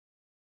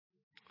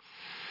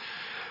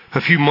A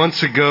few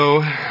months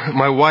ago,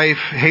 my wife,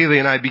 Haley,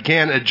 and I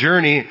began a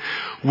journey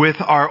with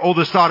our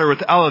oldest daughter,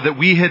 with Ella, that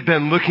we had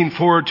been looking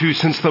forward to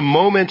since the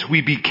moment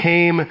we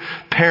became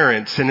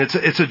parents. And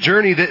it's a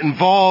journey that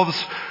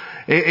involves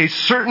a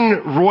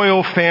certain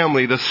royal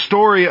family, the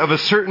story of a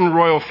certain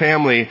royal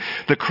family,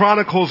 the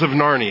Chronicles of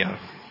Narnia.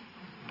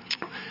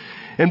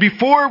 And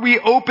before we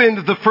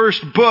opened the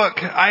first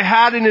book, I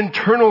had an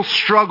internal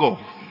struggle.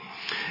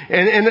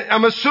 And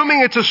I'm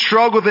assuming it's a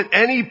struggle that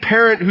any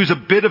parent who's a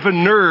bit of a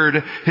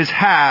nerd has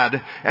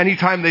had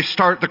anytime they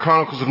start the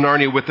Chronicles of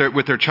Narnia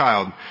with their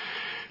child.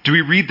 Do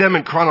we read them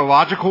in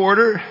chronological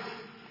order,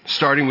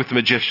 starting with the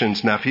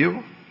magician's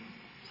nephew?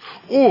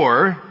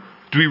 Or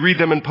do we read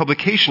them in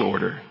publication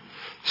order,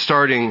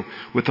 starting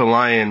with the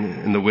Lion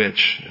and the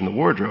Witch and the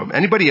Wardrobe?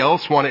 Anybody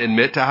else want to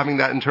admit to having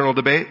that internal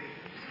debate?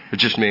 Or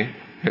just me?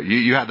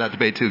 You had that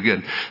debate too.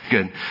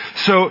 Good.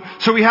 So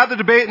we had the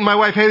debate, and my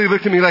wife Haley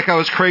looked at me like I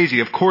was crazy.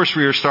 Of course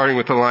we were starting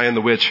with the Lion,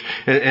 the Witch,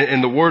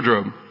 and the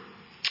Wardrobe.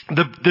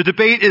 The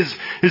debate is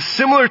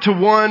similar to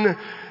one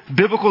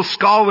biblical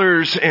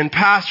scholars and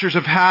pastors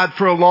have had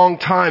for a long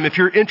time. If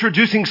you're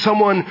introducing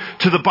someone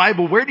to the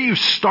Bible, where do you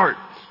start?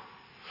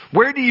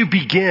 Where do you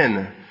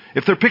begin?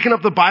 If they're picking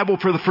up the Bible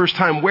for the first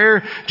time,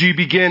 where do you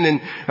begin?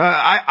 And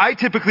I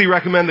typically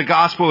recommend the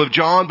Gospel of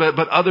John, but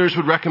others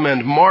would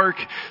recommend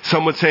Mark.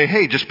 Some would say,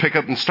 hey, just pick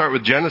up and start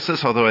with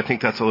Genesis, although I think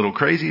that's a little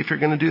crazy if you're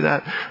going to do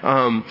that.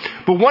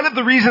 But one of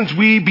the reasons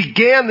we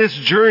began this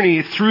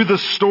journey through the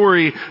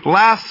story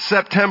last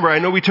September, I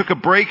know we took a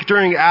break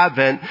during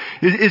Advent,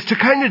 is to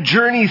kind of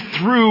journey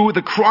through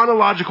the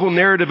chronological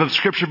narrative of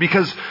Scripture,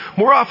 because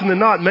more often than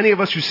not, many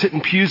of us who sit in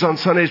pews on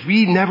Sundays,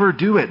 we never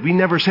do it. We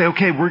never say,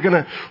 okay, we're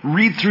going to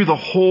read through the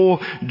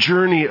whole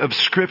journey of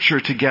Scripture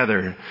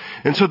together.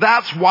 And so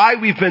that's why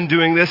we've been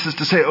doing this, is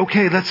to say,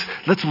 okay,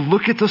 let's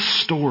look at the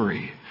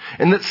story.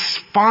 And let's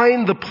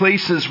find the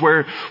places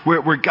where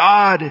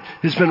God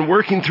has been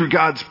working through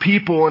God's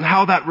people and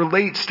how that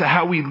relates to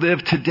how we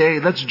live today.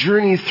 Let's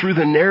journey through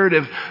the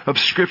narrative of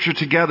Scripture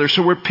together.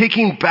 So we're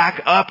picking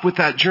back up with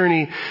that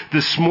journey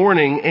this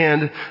morning,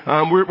 and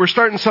we're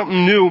starting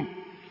something new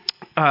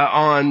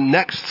on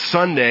next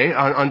Sunday,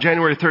 on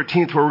January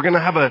 13th, where we're going to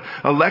have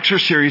a lecture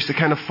series to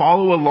kind of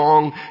follow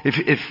along.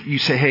 If you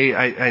say, hey,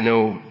 I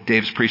know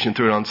Dave's preaching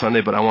through it on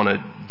Sunday, but I want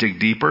to dig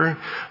deeper.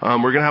 We're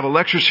going to have a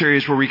lecture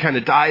series where we kind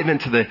of dive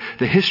into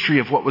the history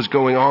of what was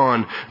going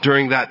on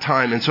during that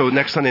time. And so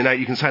next Sunday night,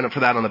 you can sign up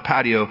for that on the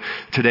patio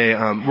today.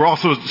 We're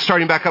also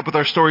starting back up with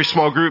our story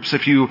small groups.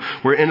 If you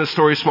were in a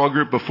story small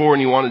group before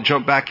and you want to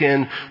jump back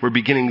in, we're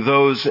beginning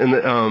those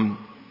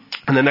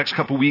in the next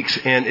couple weeks.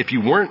 And if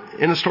you weren't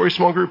in a story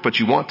small group, but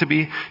you want to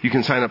be, you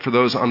can sign up for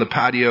those on the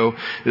patio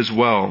as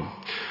well.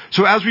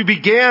 So as we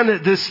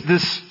began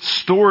this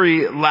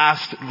story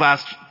last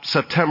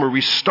September,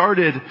 we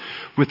started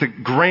with a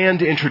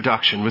grand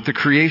introduction, with the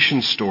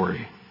creation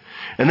story.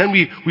 And then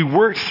we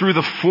worked through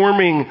the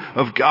forming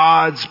of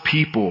God's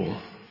people.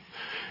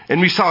 And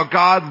we saw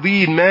God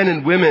lead men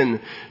and women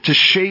to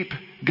shape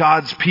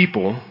God's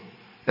people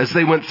as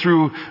they went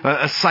through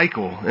a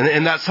cycle.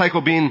 And that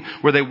cycle being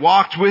where they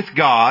walked with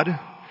God,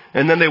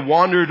 and then they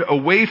wandered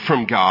away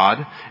from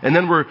God, and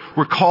then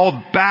were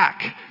called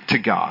back to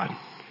God.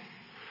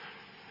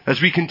 As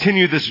we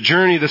continue this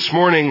journey this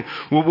morning,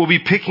 we'll be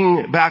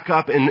picking back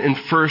up in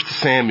 1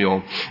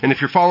 Samuel. And if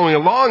you're following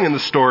along in the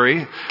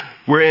story,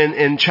 we're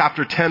in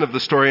chapter 10 of the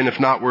story, and if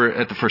not, we're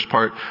at the first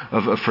part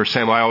of 1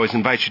 Samuel. I always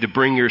invite you to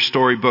bring your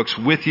storybooks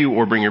with you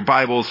or bring your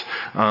Bibles.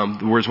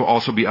 The words will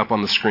also be up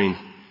on the screen.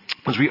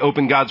 As we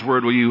open God's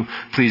Word, will you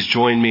please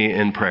join me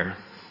in prayer?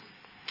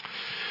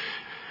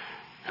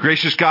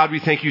 Gracious God, we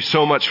thank you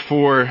so much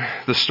for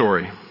the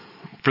story,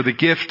 for the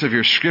gift of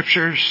your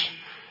Scriptures,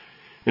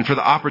 and for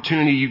the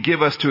opportunity you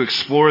give us to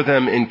explore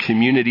them in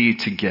community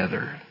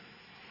together.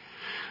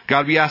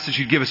 God, we ask that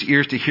you give us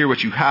ears to hear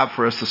what you have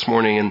for us this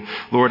morning. And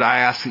Lord, I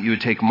ask that you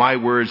would take my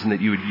words and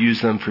that you would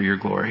use them for your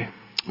glory.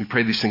 We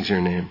pray these things in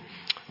your name.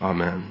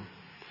 Amen.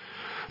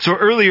 So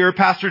earlier,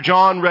 Pastor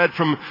John read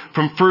from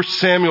 1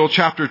 Samuel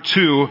chapter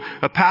 2,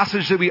 a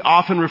passage that we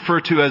often refer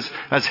to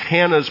as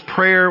Hannah's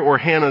prayer or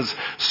Hannah's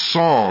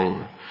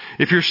song.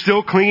 If you're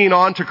still clinging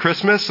on to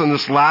Christmas on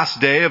this last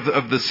day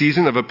of the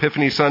season of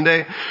Epiphany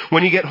Sunday,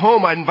 when you get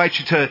home, I'd invite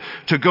you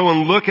to go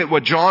and look at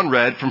what John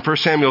read from 1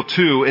 Samuel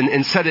 2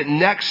 and set it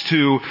next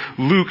to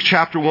Luke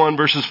chapter 1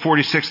 verses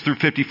 46 through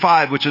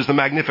 55, which is the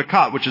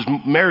Magnificat, which is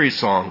Mary's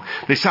song.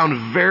 They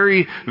sound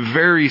very,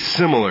 very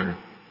similar.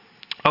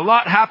 A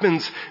lot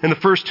happens in the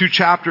first two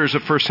chapters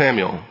of 1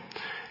 Samuel.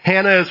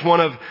 Hannah is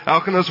one of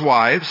Elkanah's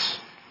wives,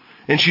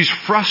 and she's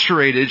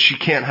frustrated she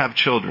can't have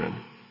children.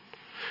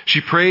 She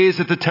prays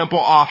at the temple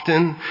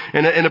often,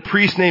 and a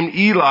priest named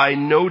Eli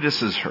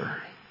notices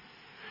her.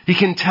 He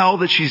can tell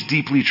that she's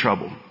deeply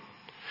troubled.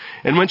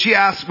 And when he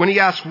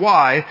asks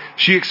why,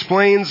 she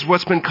explains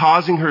what's been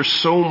causing her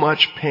so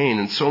much pain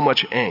and so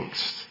much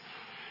angst.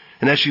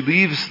 And as she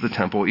leaves the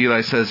temple,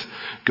 Eli says,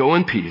 "Go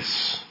in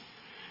peace,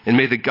 and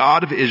may the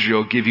God of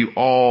Israel give you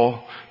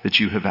all that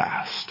you have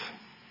asked."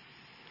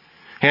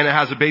 Hannah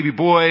has a baby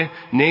boy,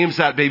 names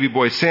that baby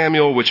boy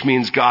Samuel, which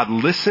means God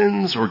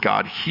listens or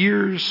God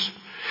hears.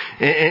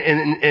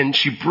 And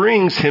she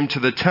brings him to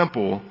the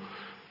temple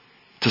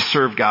to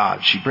serve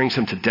God. She brings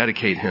him to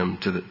dedicate him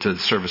to the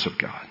service of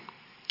God.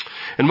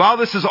 And while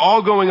this is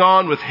all going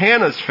on with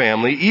Hannah's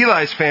family,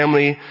 Eli's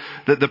family,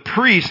 the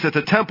priest at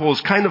the temple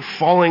is kind of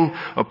falling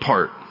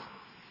apart.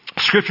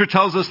 Scripture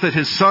tells us that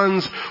his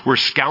sons were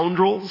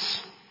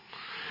scoundrels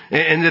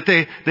and that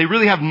they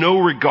really have no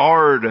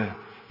regard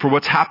for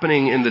what's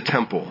happening in the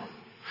temple.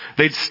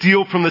 They'd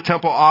steal from the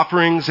temple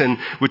offerings and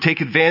would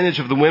take advantage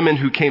of the women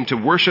who came to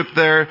worship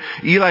there.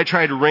 Eli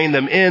tried to rein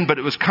them in, but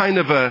it was kind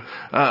of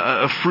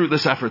a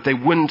fruitless effort. They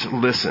wouldn't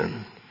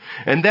listen.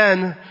 And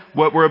then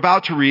what we're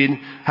about to read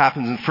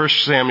happens in 1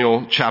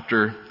 Samuel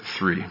chapter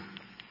 3.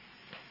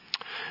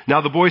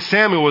 Now the boy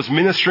Samuel was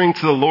ministering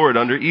to the Lord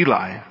under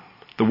Eli.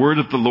 The word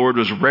of the Lord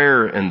was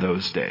rare in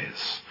those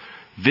days.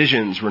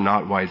 Visions were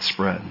not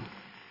widespread.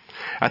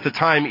 At the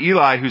time,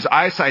 Eli, whose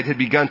eyesight had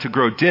begun to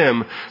grow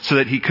dim so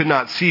that he could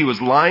not see,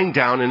 was lying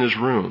down in his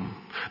room.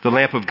 The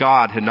lamp of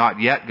God had not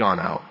yet gone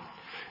out.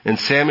 And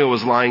Samuel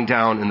was lying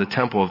down in the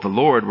temple of the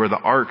Lord where the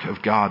ark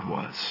of God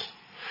was.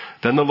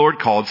 Then the Lord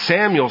called,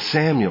 "Samuel,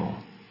 Samuel."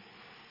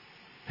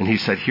 And he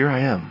said, "Here I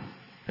am,"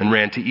 and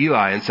ran to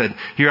Eli and said,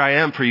 "Here I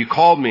am, for you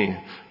called me."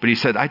 But he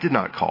said, "I did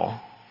not call.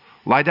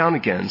 Lie down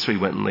again." So he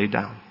went and lay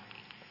down.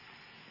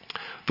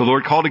 The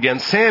Lord called again,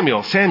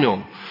 "Samuel,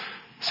 Samuel."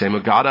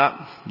 Samuel got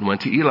up and went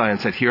to Eli and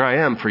said, "Here I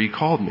am, for you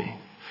called me."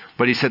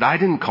 But he said, "I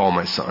didn't call,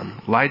 my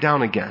son. Lie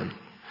down again."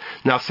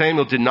 Now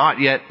Samuel did not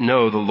yet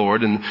know the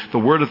Lord, and the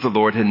word of the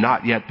Lord had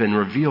not yet been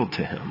revealed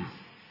to him.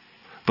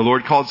 The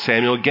Lord called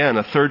Samuel again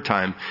a third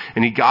time,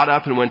 and he got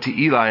up and went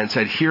to Eli and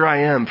said, "Here I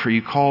am, for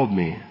you called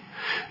me."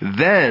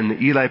 Then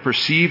Eli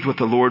perceived that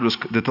the Lord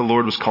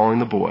was calling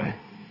the boy.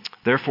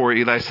 Therefore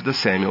Eli said to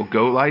Samuel,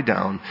 "Go lie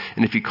down,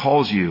 and if he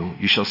calls you,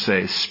 you shall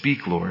say,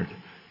 'Speak, Lord,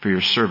 for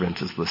your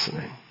servant is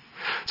listening.'"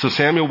 So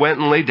Samuel went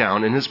and lay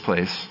down in his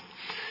place.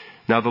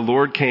 Now the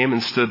Lord came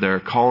and stood there,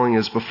 calling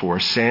as before,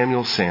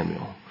 "Samuel,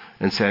 Samuel."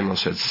 And Samuel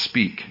said,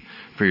 "Speak,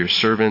 for your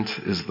servant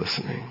is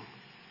listening."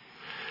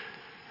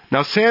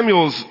 Now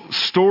Samuel's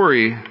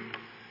story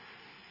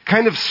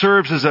kind of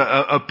serves as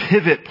a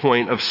pivot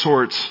point of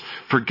sorts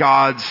for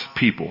God's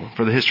people,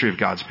 for the history of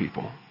God's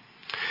people.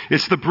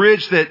 It's the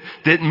bridge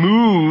that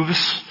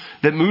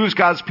moves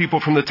God's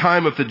people from the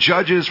time of the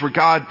judges, where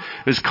God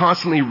is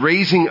constantly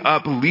raising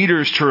up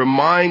leaders to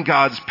remind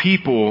God's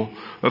people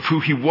of who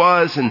he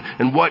was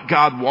and what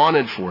God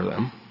wanted for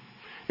them,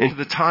 into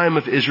the time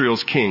of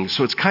Israel's kings.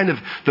 So it's kind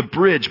of the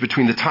bridge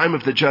between the time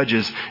of the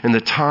judges and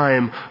the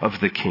time of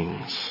the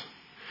kings.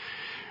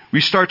 We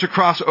start to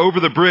cross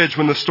over the bridge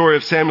when the story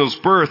of Samuel's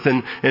birth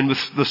and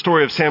the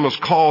story of Samuel's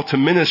call to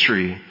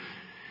ministry.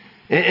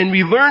 And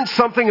we learn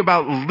something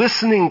about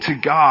listening to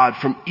God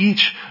from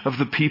each of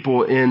the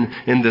people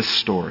in this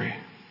story.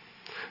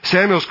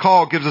 Samuel's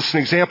call gives us an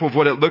example of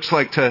what it looks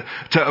like to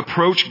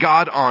approach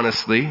God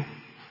honestly.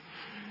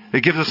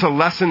 It gives us a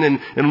lesson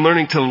in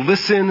learning to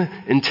listen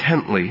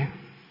intently,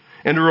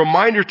 and a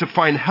reminder to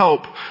find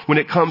help when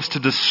it comes to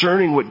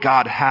discerning what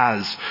God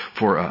has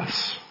for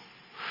us.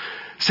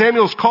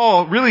 Samuel's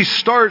call really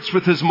starts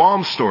with his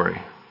mom's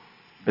story.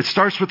 It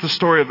starts with the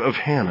story of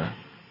Hannah.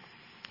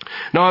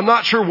 Now, I'm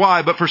not sure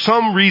why, but for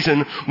some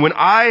reason, when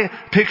I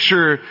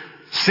picture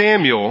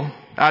Samuel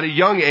at a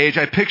young age,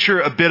 I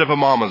picture a bit of a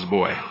mama's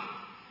boy.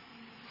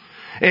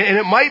 And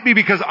it might be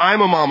because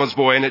I'm a mama's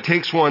boy and it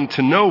takes one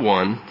to know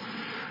one.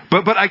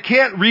 But I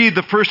can't read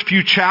the first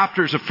few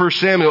chapters of 1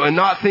 Samuel and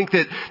not think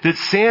that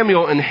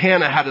Samuel and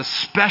Hannah had a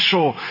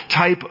special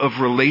type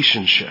of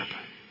relationship.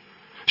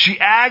 She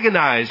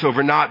agonized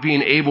over not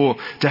being able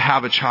to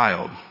have a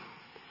child.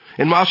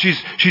 And while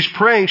she's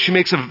praying, she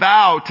makes a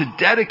vow to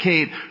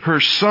dedicate her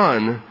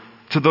son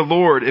to the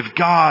Lord if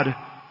God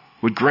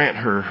would grant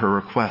her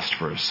request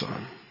for a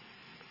son.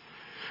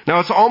 Now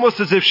it's almost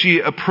as if she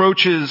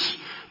approaches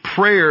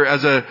prayer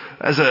as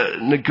a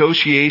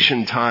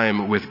negotiation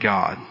time with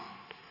God.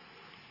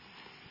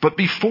 But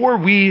before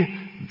we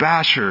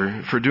bash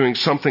her for doing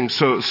something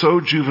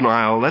so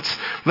juvenile,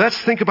 let's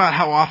think about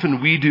how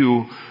often we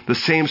do the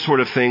same sort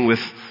of thing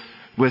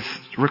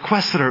with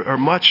requests that are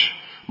much,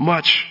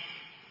 much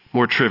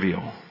more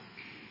trivial.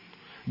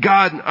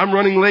 God, I'm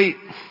running late.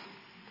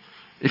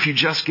 If you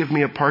just give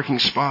me a parking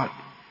spot,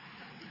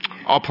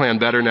 I'll plan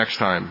better next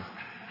time.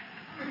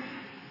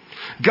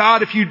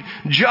 God, if you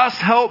just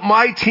help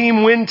my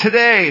team win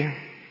today,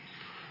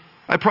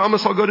 I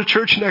promise I'll go to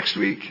church next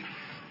week.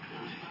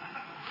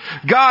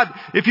 God,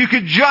 if you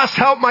could just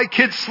help my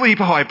kids sleep.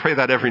 Oh, I pray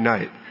that every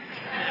night.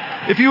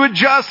 If you would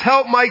just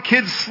help my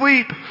kids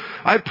sleep,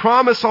 I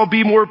promise I'll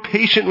be more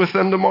patient with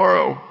them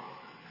tomorrow.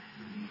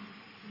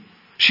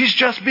 She's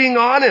just being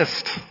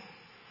honest.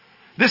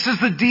 This is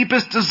the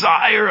deepest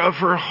desire of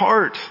her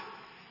heart.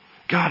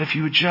 God, if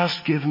you would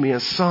just give me a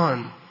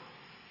son,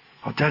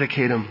 I'll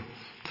dedicate him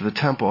to the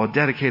temple. I'll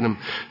dedicate him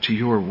to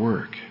your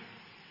work.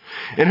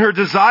 And her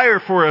desire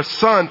for a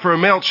son, for a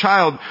male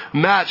child,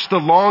 matched the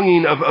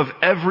longing of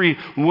every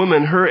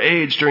woman her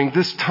age during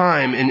this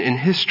time in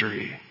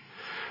history.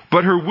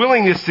 But her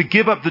willingness to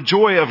give up the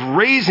joy of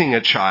raising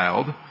a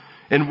child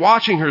and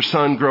watching her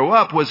son grow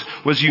up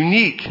was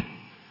unique.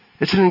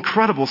 It's an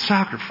incredible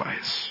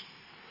sacrifice.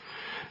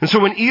 And so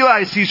when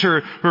Eli sees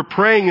her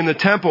praying in the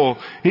temple,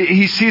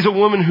 he sees a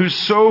woman who's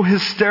so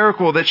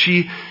hysterical that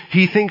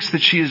he thinks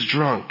that she is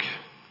drunk.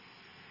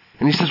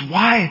 And he says,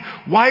 why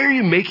are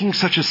you making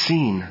such a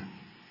scene?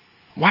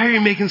 Why are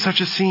you making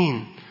such a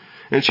scene?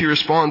 And she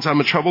responds, I'm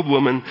a troubled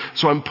woman,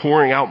 so I'm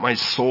pouring out my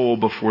soul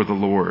before the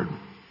Lord.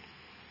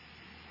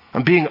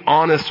 I'm being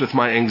honest with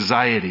my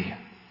anxiety.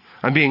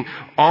 I'm being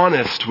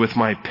honest with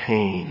my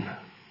pain.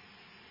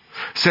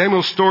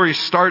 Samuel's story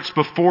starts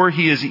before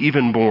he is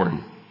even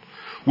born,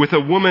 with a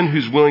woman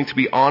who's willing to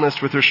be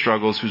honest with her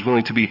struggles, who's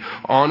willing to be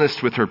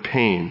honest with her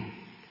pain.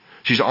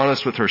 She's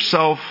honest with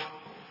herself,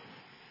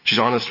 she's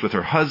honest with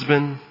her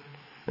husband,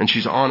 and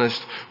she's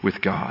honest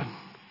with God.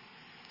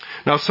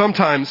 Now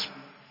sometimes,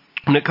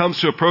 when it comes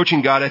to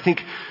approaching God, I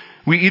think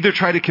we either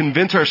try to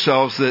convince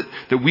ourselves that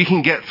we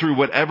can get through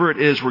whatever it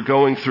is we're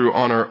going through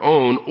on our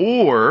own,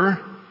 or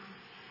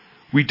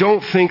we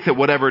don't think that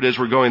whatever it is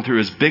we're going through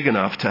is big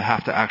enough to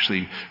have to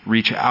actually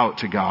reach out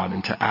to God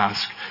and to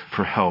ask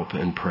for help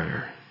and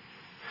prayer.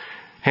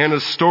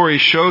 Hannah's story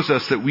shows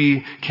us that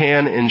we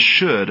can and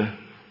should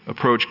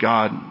approach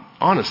God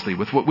honestly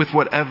with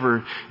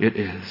whatever it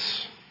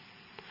is.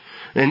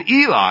 And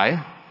Eli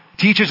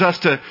teaches us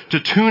to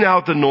tune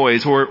out the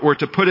noise, or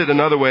to put it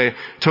another way,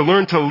 to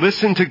learn to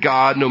listen to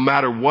God no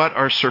matter what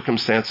our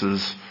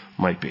circumstances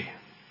might be.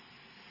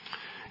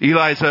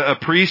 Eli's a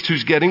priest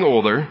who's getting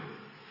older.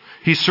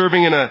 He's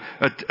serving in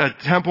a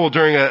temple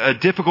during a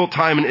difficult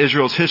time in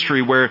Israel's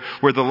history where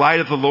the light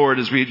of the Lord,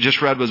 as we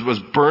just read, was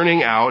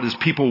burning out as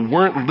people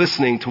weren't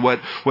listening to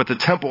what the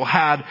temple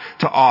had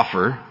to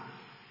offer.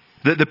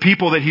 The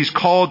people that he's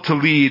called to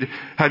lead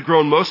had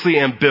grown mostly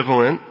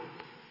ambivalent,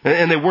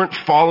 and they weren't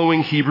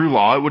following Hebrew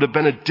law. It would have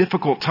been a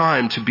difficult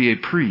time to be a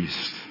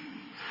priest.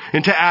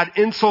 And to add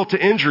insult to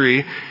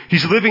injury,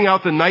 he's living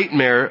out the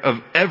nightmare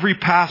of every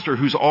pastor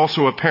who's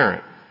also a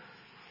parent.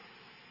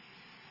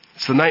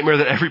 It's the nightmare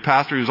that every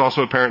pastor who's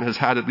also a parent has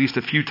had at least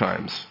a few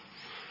times.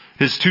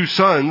 His two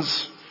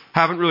sons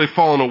haven't really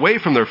fallen away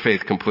from their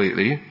faith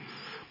completely,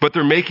 but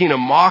they're making a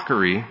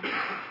mockery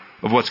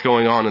of what's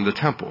going on in the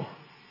temple,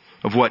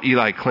 of what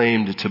Eli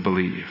claimed to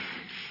believe.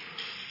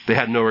 They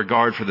had no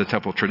regard for the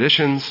temple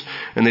traditions,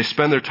 and they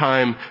spend their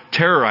time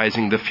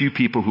terrorizing the few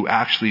people who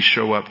actually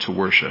show up to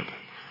worship,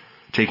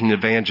 taking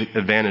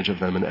advantage of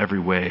them in every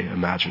way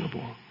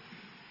imaginable.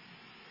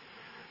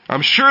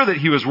 I'm sure that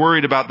he was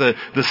worried about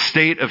the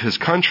state of his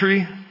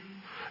country,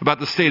 about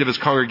the state of his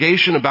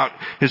congregation, about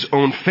his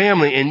own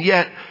family, and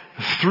yet,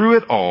 through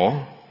it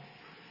all,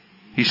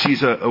 he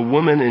sees a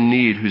woman in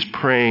need who's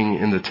praying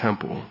in the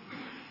temple,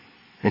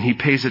 and he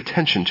pays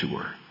attention to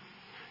her.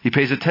 He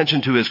pays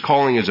attention to his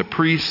calling as a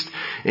priest,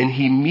 and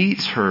he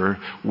meets her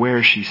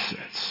where she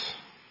sits.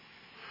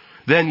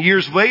 Then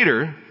years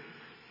later,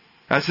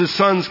 as his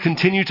sons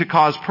continue to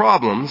cause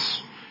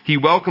problems, he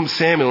welcomes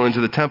Samuel into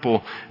the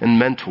temple and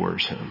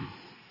mentors him.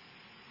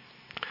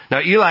 Now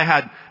Eli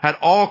had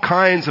all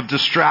kinds of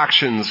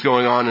distractions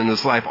going on in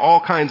his life, all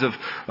kinds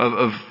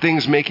of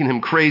things making him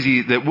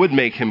crazy that would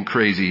make him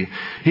crazy.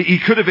 He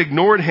could have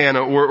ignored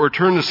Hannah or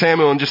turned to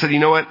Samuel and just said, you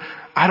know what?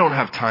 I don't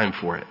have time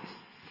for it.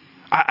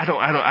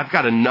 I've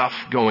got enough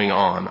going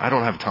on. I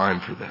don't have time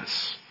for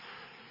this.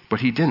 But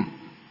he didn't.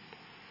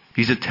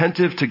 He's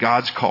attentive to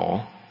God's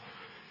call,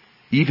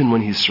 even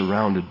when he's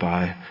surrounded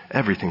by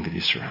everything that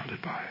he's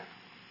surrounded by.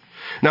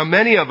 Now,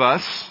 many of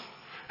us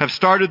have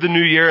started the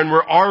new year and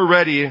we're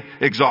already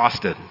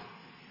exhausted.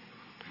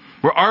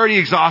 We're already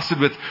exhausted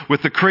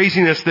with the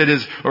craziness that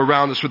is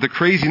around us, with the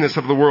craziness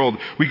of the world.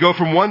 We go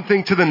from one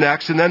thing to the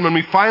next, and then when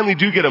we finally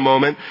do get a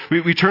moment,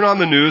 we turn on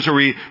the news or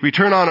we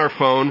turn on our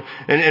phone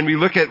and we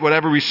look at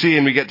whatever we see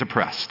and we get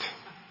depressed.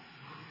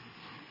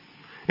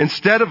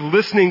 Instead of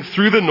listening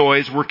through the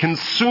noise, we're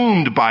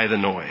consumed by the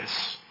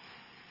noise.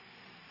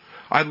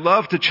 I'd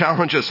love to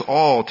challenge us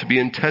all to be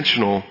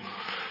intentional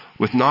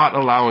with not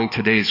allowing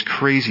today's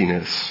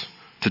craziness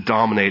to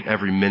dominate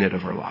every minute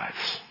of our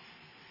lives.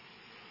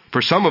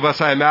 For some of us,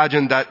 I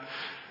imagine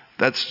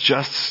that's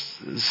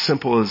just as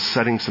simple as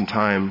setting some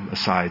time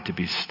aside to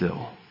be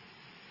still.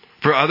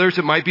 For others,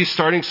 it might be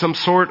starting some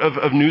sort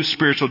of new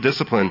spiritual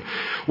discipline.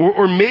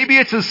 Or maybe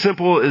it's as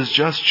simple as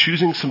just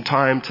choosing some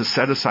time to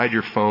set aside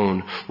your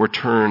phone or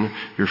turn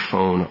your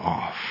phone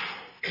off.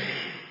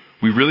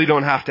 We really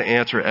don't have to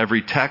answer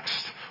every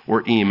text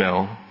or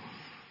email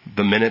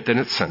the minute that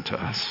it's sent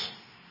to us.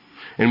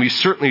 And we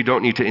certainly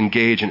don't need to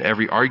engage in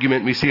every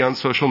argument we see on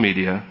social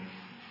media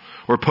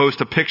or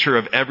post a picture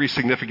of every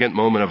significant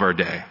moment of our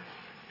day.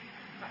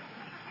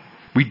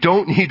 We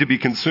don't need to be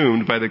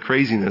consumed by the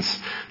craziness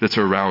that's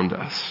around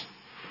us.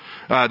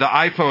 The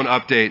iPhone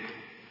update,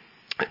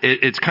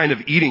 it's kind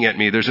of eating at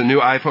me. There's a new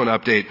iPhone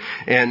update,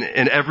 and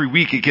every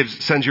week it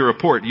sends you a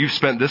report. You've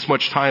spent this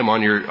much time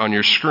on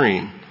your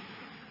screen.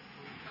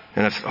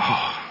 And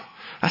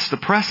that's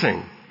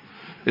depressing.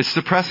 It's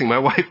depressing. My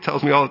wife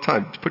tells me all the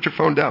time, put your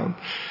phone down.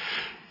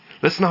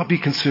 Let's not be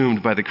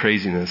consumed by the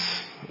craziness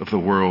of the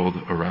world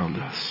around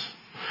us.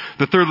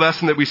 The third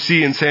lesson that we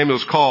see in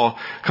Samuel's call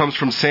comes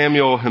from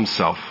Samuel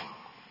himself.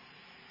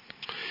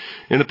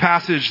 In the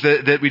passage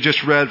that we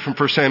just read from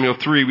 1 Samuel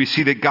 3, we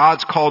see that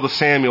God's call to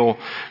Samuel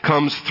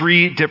comes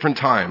 3 different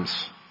times.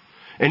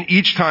 And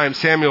each time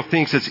Samuel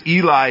thinks it's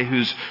Eli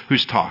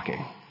who's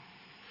talking.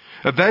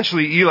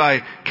 Eventually Eli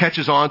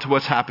catches on to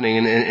what's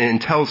happening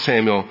and tells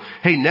Samuel,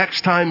 hey,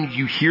 next time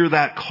you hear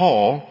that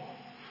call,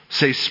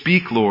 say,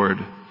 speak, Lord,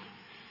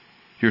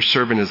 your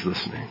servant is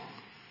listening.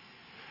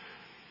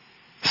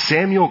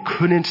 Samuel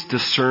couldn't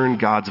discern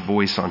God's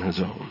voice on his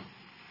own.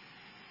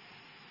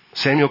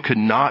 Samuel could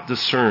not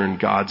discern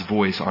God's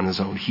voice on his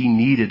own. He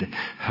needed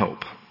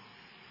help.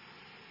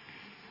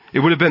 It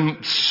would have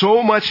been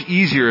so much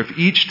easier if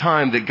each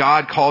time that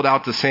God called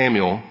out to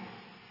Samuel,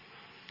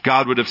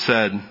 God would have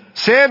said,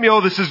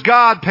 Samuel, this is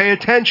God, pay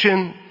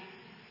attention. It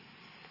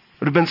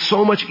would have been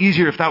so much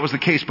easier if that was the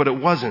case, but it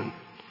wasn't.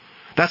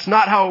 That's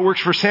not how it works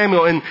for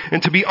Samuel,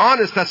 and to be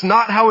honest, that's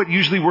not how it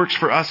usually works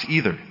for us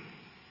either.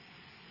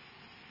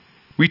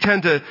 We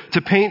tend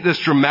to paint this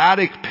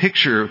dramatic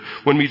picture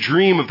when we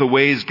dream of the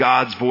ways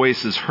God's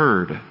voice is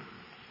heard.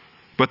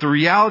 But the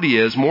reality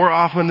is, more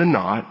often than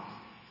not,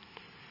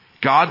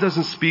 God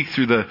doesn't speak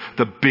through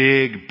the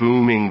big,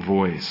 booming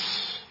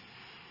voice.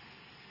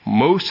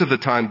 Most of the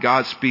time,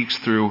 God speaks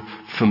through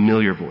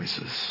familiar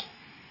voices.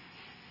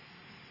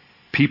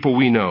 People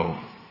we know,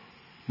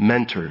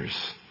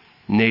 mentors,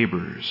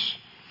 neighbors,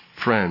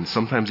 friends,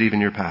 sometimes even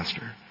your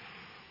pastor.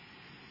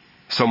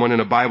 Someone in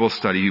a Bible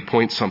study who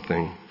points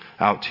something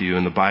out to you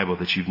in the Bible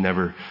that you've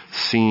never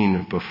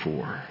seen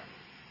before.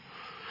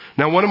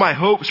 Now, one of my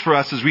hopes for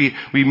us as we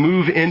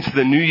move into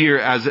the new year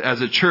as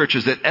a church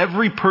is that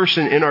every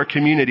person in our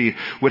community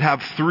would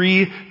have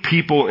 3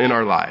 people in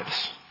our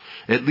lives.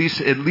 At least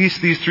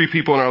these 3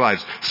 people in our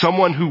lives.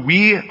 Someone who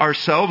we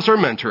ourselves are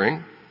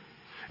mentoring.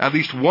 At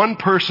least one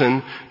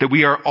person that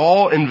we are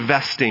all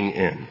investing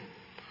in.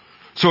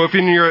 So if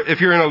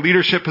you're in a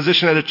leadership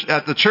position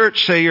at the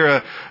church, say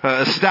you're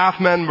a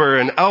staff member,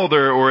 an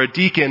elder, or a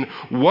deacon,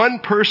 one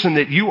person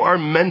that you are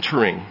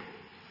mentoring,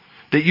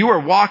 that you are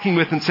walking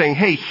with and saying,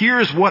 hey,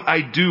 here's what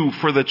I do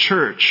for the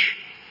church,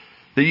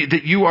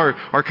 that you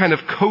are kind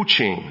of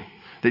coaching,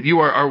 that you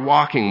are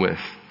walking with.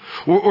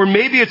 Or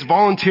maybe it's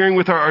volunteering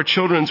with our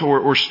children's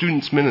or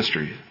students'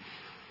 ministry.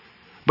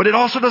 But it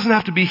also doesn't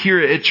have to be here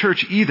at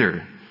church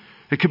either.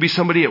 It could be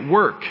somebody at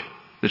work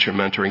that you're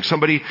mentoring,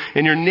 somebody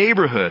in your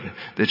neighborhood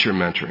that you're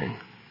mentoring.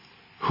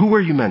 Who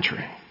are you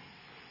mentoring?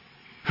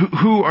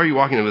 Who are you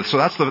walking with? So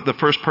that's the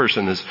first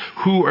person, is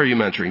who are you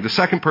mentoring? The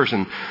second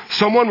person,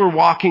 someone we're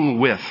walking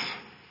with.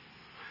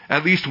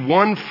 At least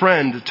one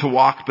friend to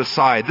walk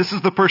beside. This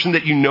is the person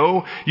that you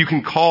know you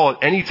can call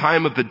at any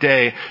time of the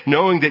day,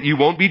 knowing that you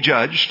won't be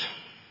judged,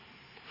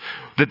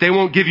 that they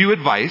won't give you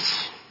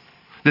advice,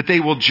 that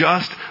they will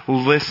just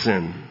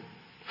listen.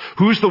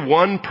 Who's the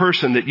one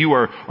person that you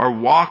are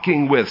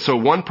walking with? So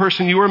one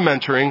person you are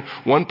mentoring,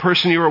 one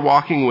person you are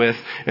walking with,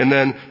 and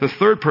then the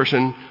third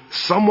person,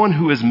 someone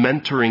who is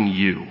mentoring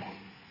you.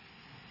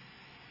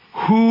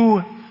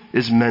 Who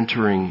is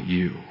mentoring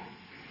you?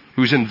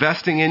 Who's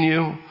investing in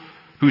you?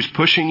 Who's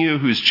pushing you?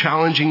 Who's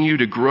challenging you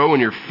to grow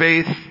in your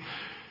faith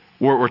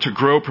or to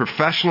grow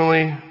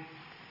professionally?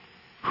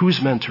 Who's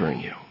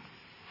mentoring you?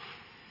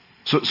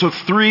 So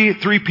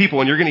three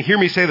people, and you're going to hear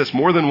me say this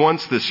more than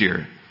once this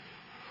year.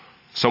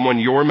 Someone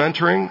you're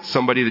mentoring,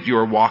 somebody that you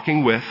are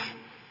walking with,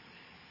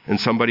 and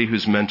somebody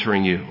who's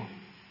mentoring you.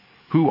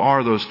 Who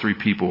are those 3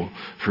 people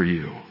for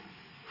you?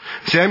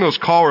 Samuel's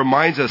call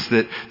reminds us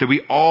that we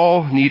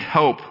all need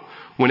help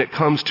when it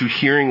comes to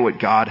hearing what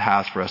God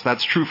has for us.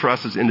 That's true for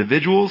us as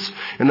individuals,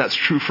 and that's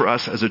true for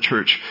us as a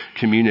church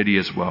community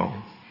as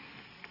well.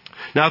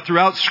 Now,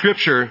 throughout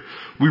Scripture,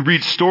 we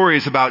read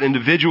stories about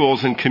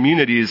individuals and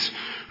communities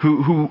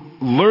who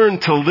learn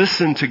to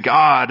listen to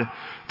God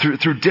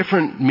through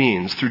different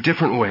means, through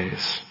different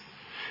ways.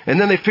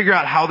 And then they figure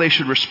out how they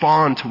should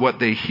respond to what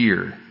they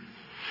hear.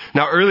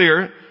 Now,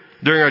 earlier,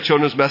 during our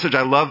children's message,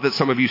 I love that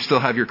some of you still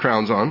have your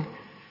crowns on.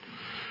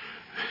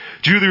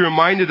 Julie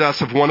reminded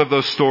us of one of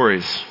those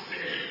stories.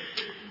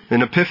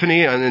 In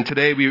Epiphany, and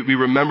today we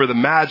remember the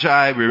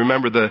Magi, we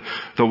remember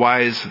the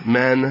wise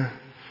men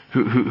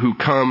who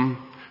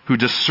come, who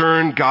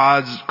discern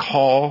God's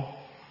call,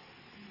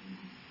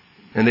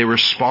 and they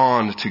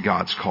respond to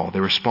God's call. They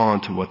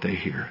respond to what they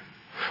hear.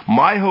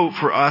 My hope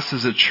for us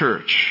as a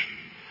church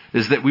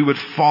is that we would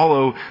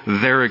follow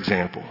their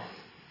example.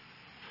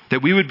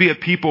 That we would be a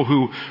people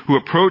who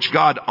approach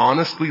God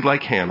honestly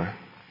like Hannah,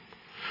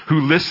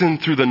 who listen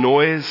through the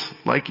noise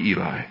like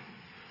Eli,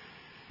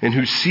 and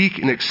who seek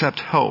and accept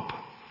help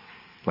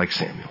like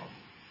Samuel.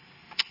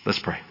 Let's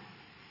pray.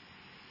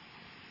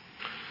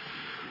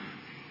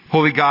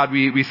 Holy God,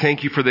 we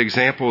thank you for the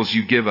examples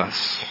you give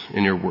us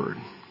in your word.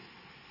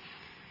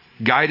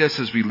 Guide us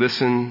as we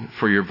listen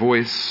for your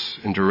voice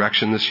and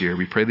direction this year.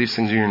 We pray these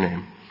things in your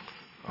name.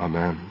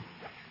 Amen.